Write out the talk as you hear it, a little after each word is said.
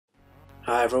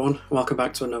Hi everyone, welcome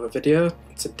back to another video.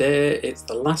 Today it's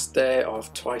the last day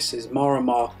of TWICE's More and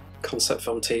More concept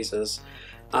film teasers,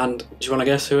 and do you want to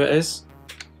guess who it is?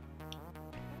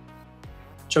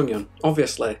 Jeongyeon,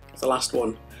 obviously, the last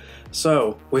one.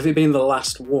 So, with it being the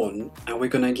last one, are we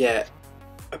going to get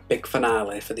a big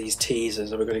finale for these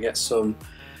teasers? Are we going to get some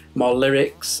more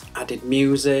lyrics, added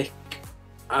music?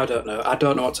 I don't know. I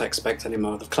don't know what to expect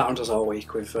anymore. They've clowned us all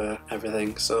week with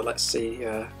everything, so let's see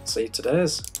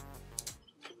today's.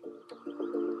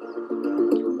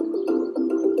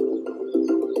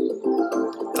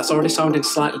 That's already sounding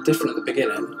slightly different at the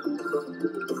beginning,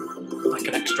 like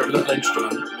an extra little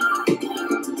instrument.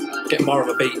 Get more of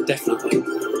a beat, definitely.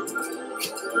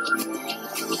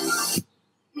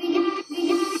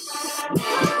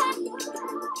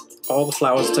 All the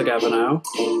flowers together now.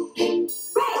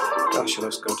 Gosh, she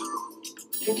looks good.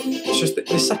 It's just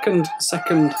the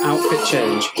second outfit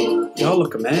change. They all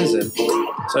look amazing.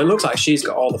 So it looks like she's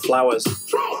got all the flowers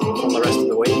from the rest of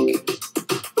the week.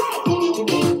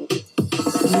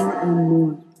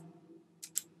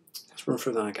 Let's run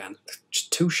through that again.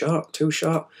 Just too short.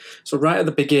 So right at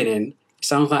the beginning, it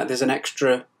sounds like there's an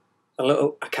extra,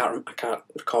 I can't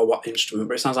recall what instrument,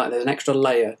 but it sounds like there's an extra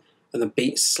layer, and the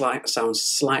beat sounds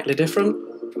slightly different.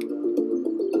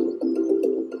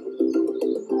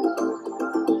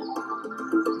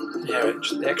 Yeah,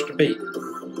 the extra beat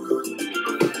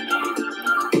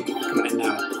coming in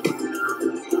now.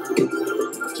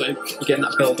 So you're getting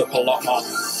that build up a lot more.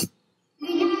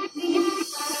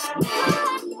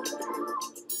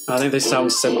 I think this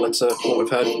sounds similar to what we've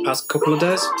heard the past couple of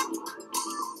days.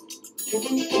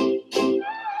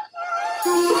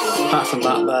 Apart from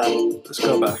that there, let's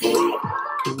go back.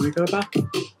 Can we go back?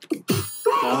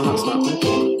 No, that's not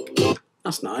it.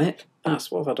 That's not it.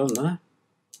 What have I done there?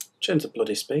 Change the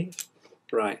bloody speed.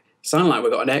 Right. Sound like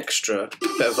we've got an extra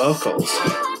bit of vocals.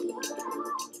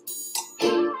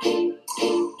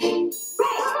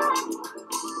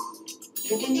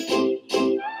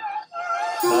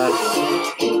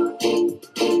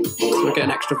 So we're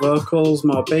getting extra vocals,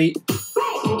 more beat.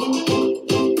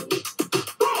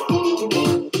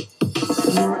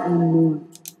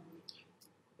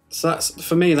 So that's,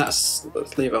 for me, let's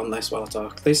leave it on this while I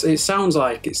talk. It sounds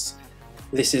like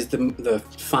this is the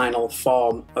final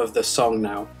form of the song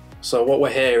now. So what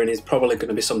we're hearing is probably going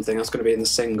to be something that's going to be in the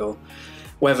single.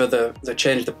 Whether they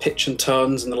change the pitch and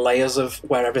tones and the layers of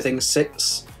where everything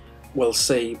sits, we'll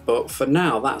see. But for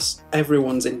now, that's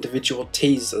everyone's individual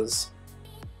teasers.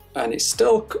 And it's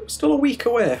still a week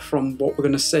away from what we're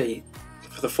going to see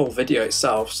for the full video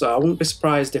itself. So I wouldn't be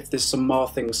surprised if there's some more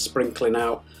things sprinkling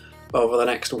out over the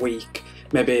next week.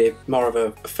 Maybe more of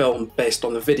a film based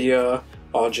on the video,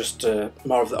 or just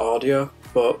more of the audio.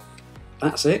 But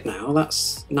that's it now.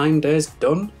 That's 9 days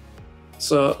done.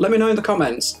 So let me know in the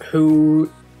comments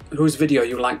whose video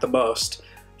you like the most.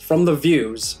 From the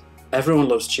views, everyone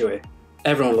loves Chewie.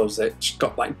 Everyone loves it. She's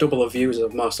got like double the views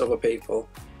of most other people.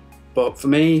 But for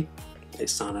me,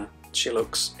 it's Sana. She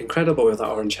looks incredible with that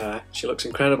orange hair. She looks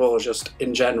incredible just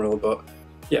in general, but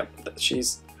yeah,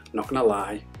 she's not gonna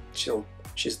lie.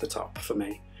 She's the top for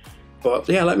me. But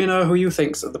yeah, let me know who you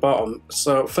think's at the bottom.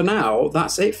 So for now,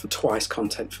 that's it for TWICE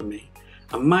content for me.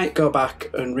 I might go back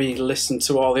and re-listen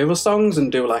to all the other songs and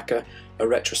do like a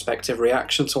retrospective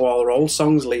reaction to all their old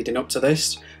songs leading up to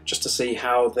this, just to see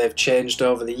how they've changed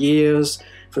over the years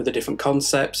through the different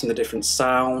concepts and the different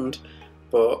sound.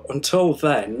 But until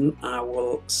then, I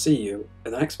will see you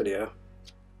in the next video.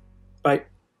 Bye.